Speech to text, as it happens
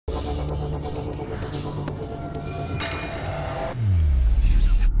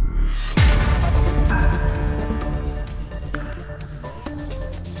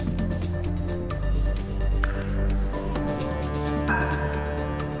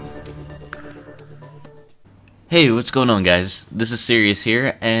Hey, what's going on, guys? This is Serious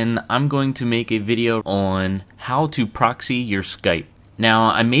here, and I'm going to make a video on how to proxy your Skype.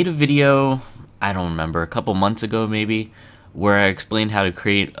 Now, I made a video, I don't remember, a couple months ago maybe, where I explained how to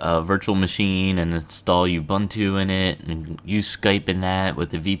create a virtual machine and install Ubuntu in it and use Skype in that with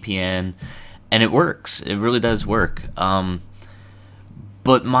the VPN, and it works. It really does work.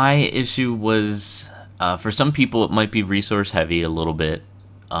 But my issue was, for some people it might be resource heavy a little bit.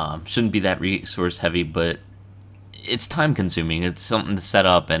 Shouldn't be that resource heavy, but it's time consuming. It's something to set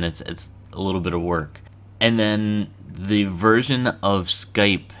up, and it's a little bit of work. And then the version of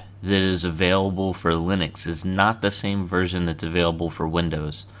Skype that is available for Linux is not the same version that's available for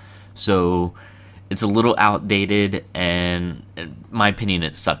Windows. So it's a little outdated, and in my opinion,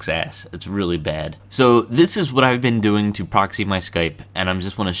 it sucks ass. It's really bad. So this is what I've been doing to proxy my Skype, and I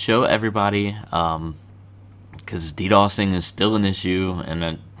just want to show everybody, because DDoSing is still an issue, and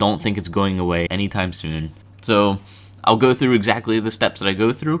I don't think it's going away anytime soon. So I'll go through exactly the steps that I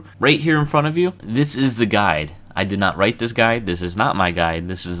go through. Right here in front of you, this is the guide. I did not write this guide. This is not my guide.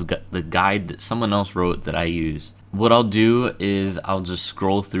 This is the guide that someone else wrote that I use. What I'll do is I'll just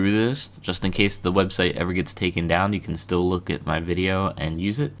scroll through this just in case the website ever gets taken down. You can still look at my video and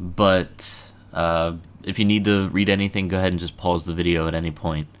use it. But if you need to read anything, go ahead and just pause the video at any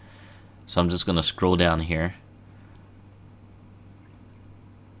point. So I'm just going to scroll down here.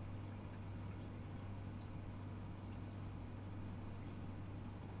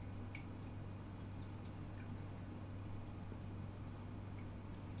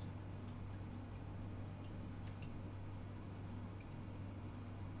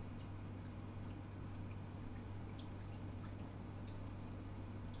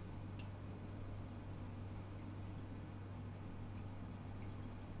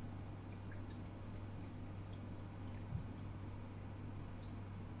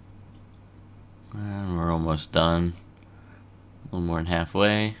 And we're almost done. A little more than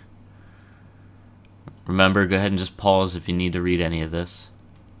halfway. Remember, go ahead and just pause if you need to read any of this.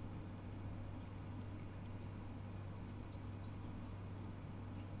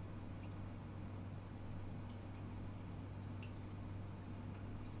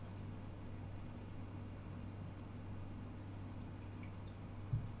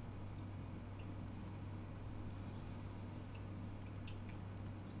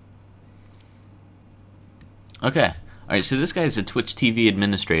 Okay, alright, so this guy is a Twitch TV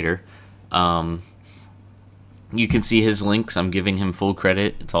administrator. You can see his links. I'm giving him full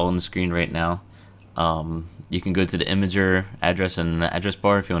credit. It's all on the screen right now. You can go to the imager address and the address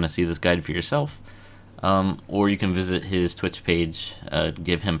bar if you want to see this guide for yourself. Or you can visit his Twitch page,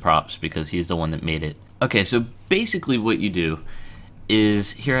 give him props because he's the one that made it. Okay, so basically what you do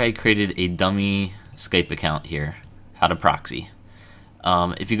is, here I created a dummy Skype account here, how to proxy.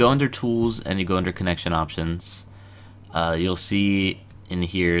 If you go under Tools and you go under Connection Options, you'll see in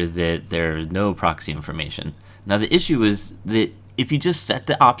here that there's no proxy information. Now the issue is that if you just set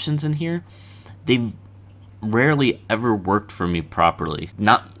the options in here, they've rarely ever worked for me properly.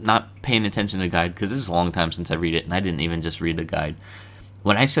 Not paying attention to the guide, because this is a long time since I read it, and I didn't even just read the guide.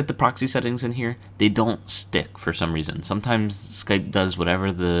 When I set the proxy settings in here, they don't stick for some reason. Sometimes Skype does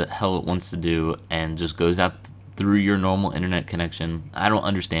whatever the hell it wants to do and just goes out through your normal internet connection. I don't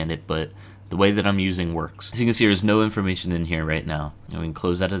understand it, but the way that I'm using works. As you can see, there's no information in here right now. We can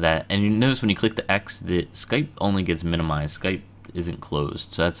close out of that. And you notice when you click the X that Skype only gets minimized. Skype isn't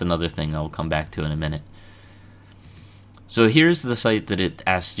closed. So that's another thing I'll come back to in a minute. So here's the site that it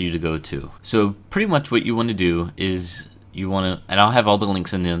asks you to go to. So pretty much what you want to do is you want to, and I'll have all the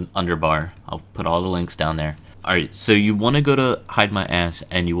links in the underbar. I'll put all the links down there. Alright, so you want to go to Hide My Ass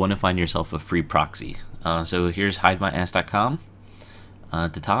and you want to find yourself a free proxy. So here's hidemyass.com.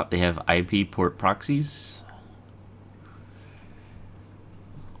 At the top, they have IP port proxies.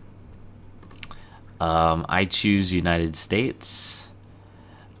 I choose United States.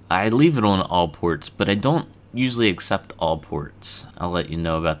 I leave it on all ports, but I don't usually accept all ports. I'll let you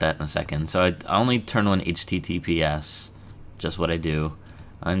know about that in a second. So I only turn on HTTPS, just what I do.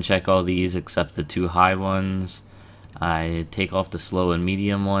 Uncheck all these except the 2 high ones. I take off the slow and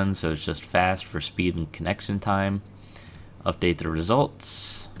medium ones, so it's just fast for speed and connection time. Update the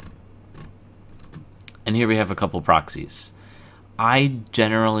results. And here we have a couple proxies. I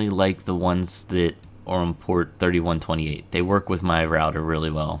generally like the ones that are on port 3128. They work with my router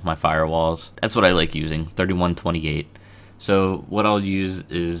really well, my firewalls. That's what I like using, 3128. So what I'll use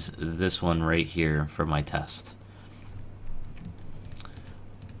is this one right here for my test.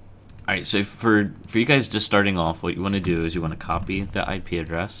 Alright, so for you guys just starting off, what you want to do is you want to copy the IP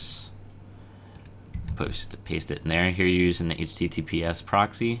address, paste it in there. Here you're using the HTTPS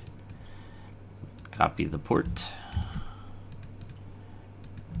proxy. Copy the port,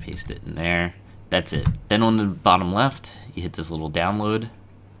 paste it in there. That's it. Then on the bottom left, you hit this little download.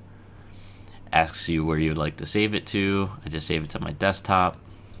 Asks you where you would like to save it to. I just save it to my desktop.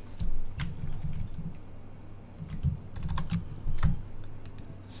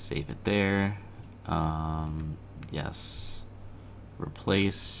 Save it there. Yes.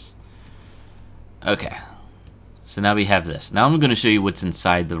 Replace. Okay. So now we have this. Now I'm going to show you what's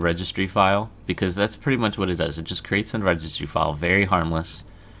inside the registry file, because that's pretty much what it does. It just creates a registry file, very harmless.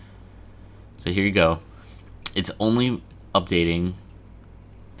 So here you go. It's only updating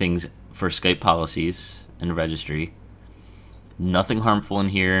things for Skype policies in the registry. Nothing harmful in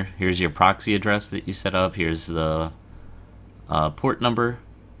here. Here's your proxy address that you set up. Here's the port number.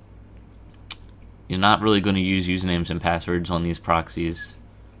 You're not really going to use usernames and passwords on these proxies.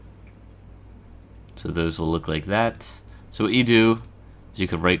 So those will look like that. So what you do is you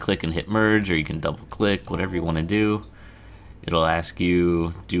can right click and hit merge, or you can double click, whatever you want to do. It'll ask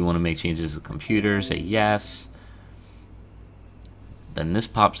you, do you want to make changes to the computer? Say yes. Then this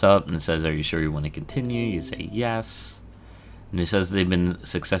pops up and it says, are you sure you want to continue? You say yes. And it says they've been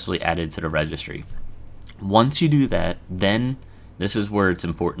successfully added to the registry. Once you do that, then this is where it's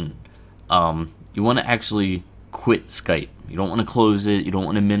important. You want to actually quit Skype. You don't want to close it. You don't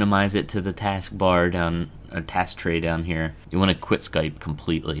want to minimize it to the taskbar down, or task tray down here. You want to quit Skype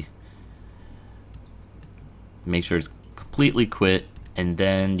completely. Make sure it's completely quit, and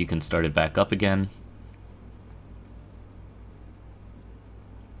then you can start it back up again.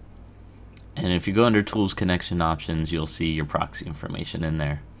 And if you go under Tools Connection Options, you'll see your proxy information in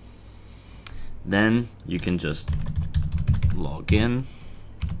there. Then you can just log in.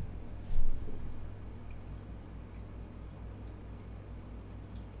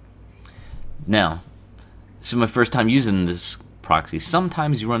 Now, this is my first time using this proxy.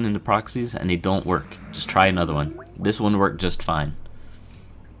 Sometimes you run into proxies and they don't work. Just try another one. This one worked just fine.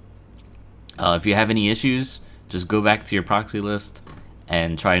 If you have any issues, just go back to your proxy list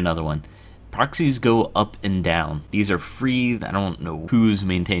and try another one. Proxies go up and down. These are free. I don't know who's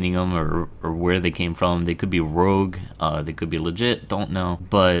maintaining them or where they came from. They could be rogue. They could be legit. Don't know.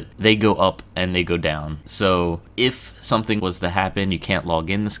 But they go up and they go down. So if something was to happen, you can't log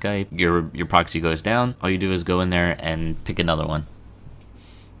in to Skype, your proxy goes down. All you do is go in there and pick another one.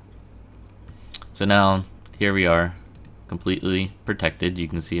 So now here we are, completely protected. You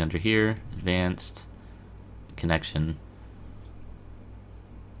can see under here, advanced connection.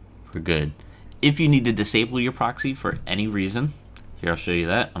 We're good. If you need to disable your proxy for any reason, here I'll show you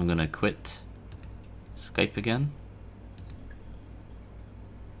that. I'm gonna quit Skype again.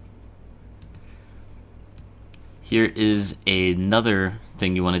 Here is another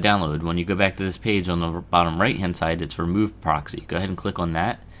thing you want to download. When you go back to this page on the bottom right hand side, it's Remove Proxy. Go ahead and click on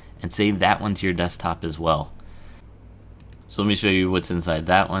that and save that one to your desktop as well. So let me show you what's inside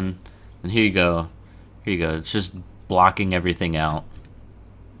that one. And here you go. Here you go. It's just blocking everything out,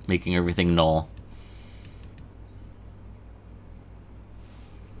 making everything null.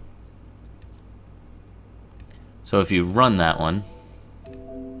 So if you run that one,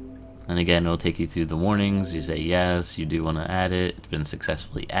 and again it'll take you through the warnings. You say yes, you do want to add it, it's been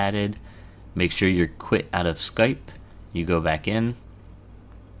successfully added. Make sure you're quit out of Skype. You go back in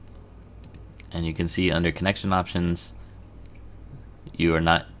and you can see under connection options you're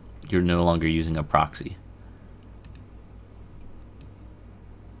no longer using a proxy.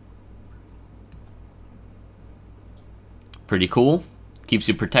 Pretty cool. Keeps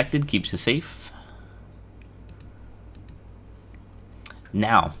you protected, keeps you safe.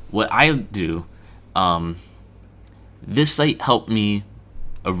 Now, what I do, this site helped me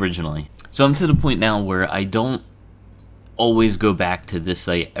originally. So I'm to the point now where I don't always go back to this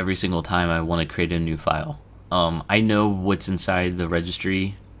site every single time I want to create a new file. I know what's inside the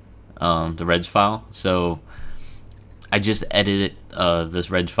registry, the reg file, so I just edit this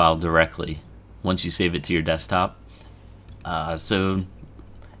reg file directly once you save it to your desktop. So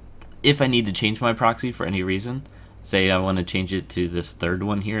if I need to change my proxy for any reason, say I want to change it to this third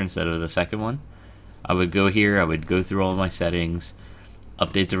one here instead of the second one, I would go here, I would go through all of my settings,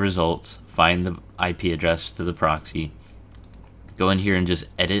 update the results, find the IP address to the proxy, go in here and just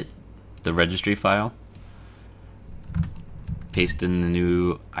edit the registry file, paste in the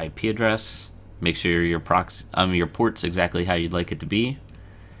new IP address, make sure your proxy, your port's exactly how you'd like it to be,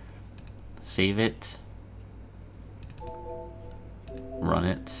 save it, run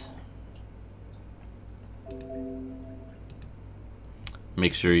it.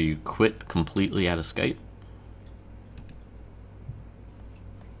 Make sure you quit completely out of Skype.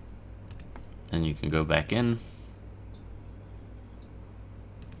 Then you can go back in.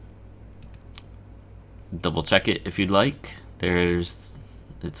 double check it if you'd like.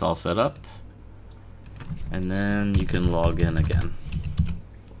 It's all set up, and then you can log in again.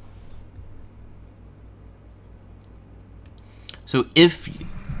 So if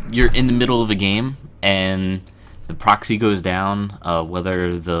you're in the middle of a game and the proxy goes down,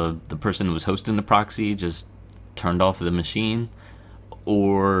 whether the person who was hosting the proxy just turned off the machine,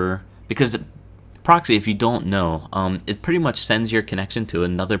 or because proxy, if you don't know, it pretty much sends your connection to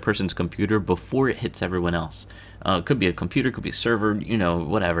another person's computer before it hits everyone else. It could be a computer, could be a server, you know,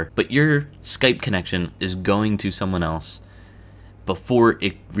 whatever. But your Skype connection is going to someone else before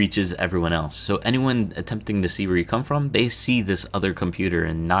it reaches everyone else. So anyone attempting to see where you come from, they see this other computer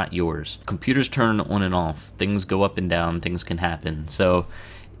and not yours. Computers turn on and off. Things go up and down. Things can happen. So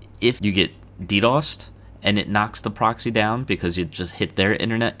if you get DDoSed and it knocks the proxy down because you just hit their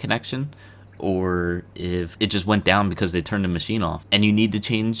internet connection, or if it just went down because they turned the machine off and you need to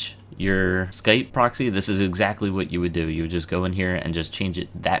change your Skype proxy, this is exactly what you would do. You would just go in here and just change it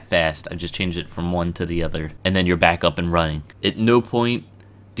that fast. I just changed it from one to the other, and then you're back up and running. At no point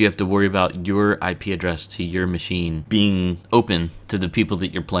do you have to worry about your IP address to your machine being open to the people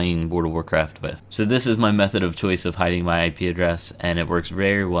that you're playing World of Warcraft with. So this is my method of choice of hiding my IP address, and it works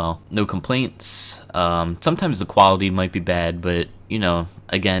very well. No complaints. Sometimes the quality might be bad, but you know,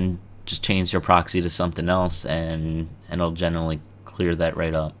 again, just change your proxy to something else and it'll generally clear that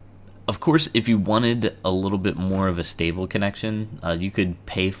right up. Of course, if you wanted a little bit more of a stable connection, you could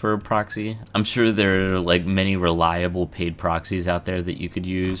pay for a proxy. I'm sure there are like many reliable paid proxies out there that you could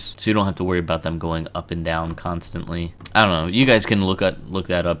use, so you don't have to worry about them going up and down constantly. I don't know, you guys can look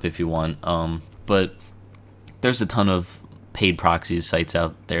that up if you want, but there's a ton of paid proxies sites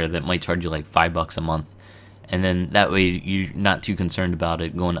out there that might charge you like $5 a month. And then that way you're not too concerned about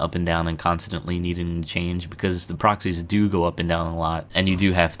it going up and down and constantly needing to change, because the proxies do go up and down a lot, and you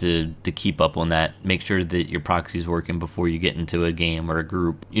do have to keep up on that. Make sure that your proxy is working before you get into a game or a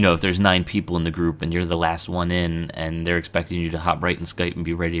group. You know, if there's 9 people in the group and you're the last one in and they're expecting you to hop right in Skype and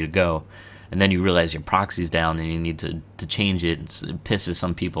be ready to go, and then you realize your proxy's down and you need to change it, it pisses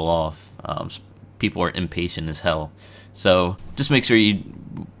some people off. People are impatient as hell. So just make sure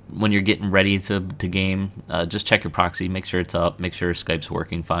when you're getting ready to game, just check your proxy, make sure it's up, make sure Skype's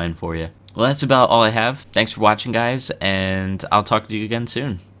working fine for you. Well, that's about all I have. Thanks for watching, guys, and I'll talk to you again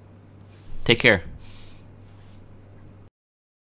soon. Take care.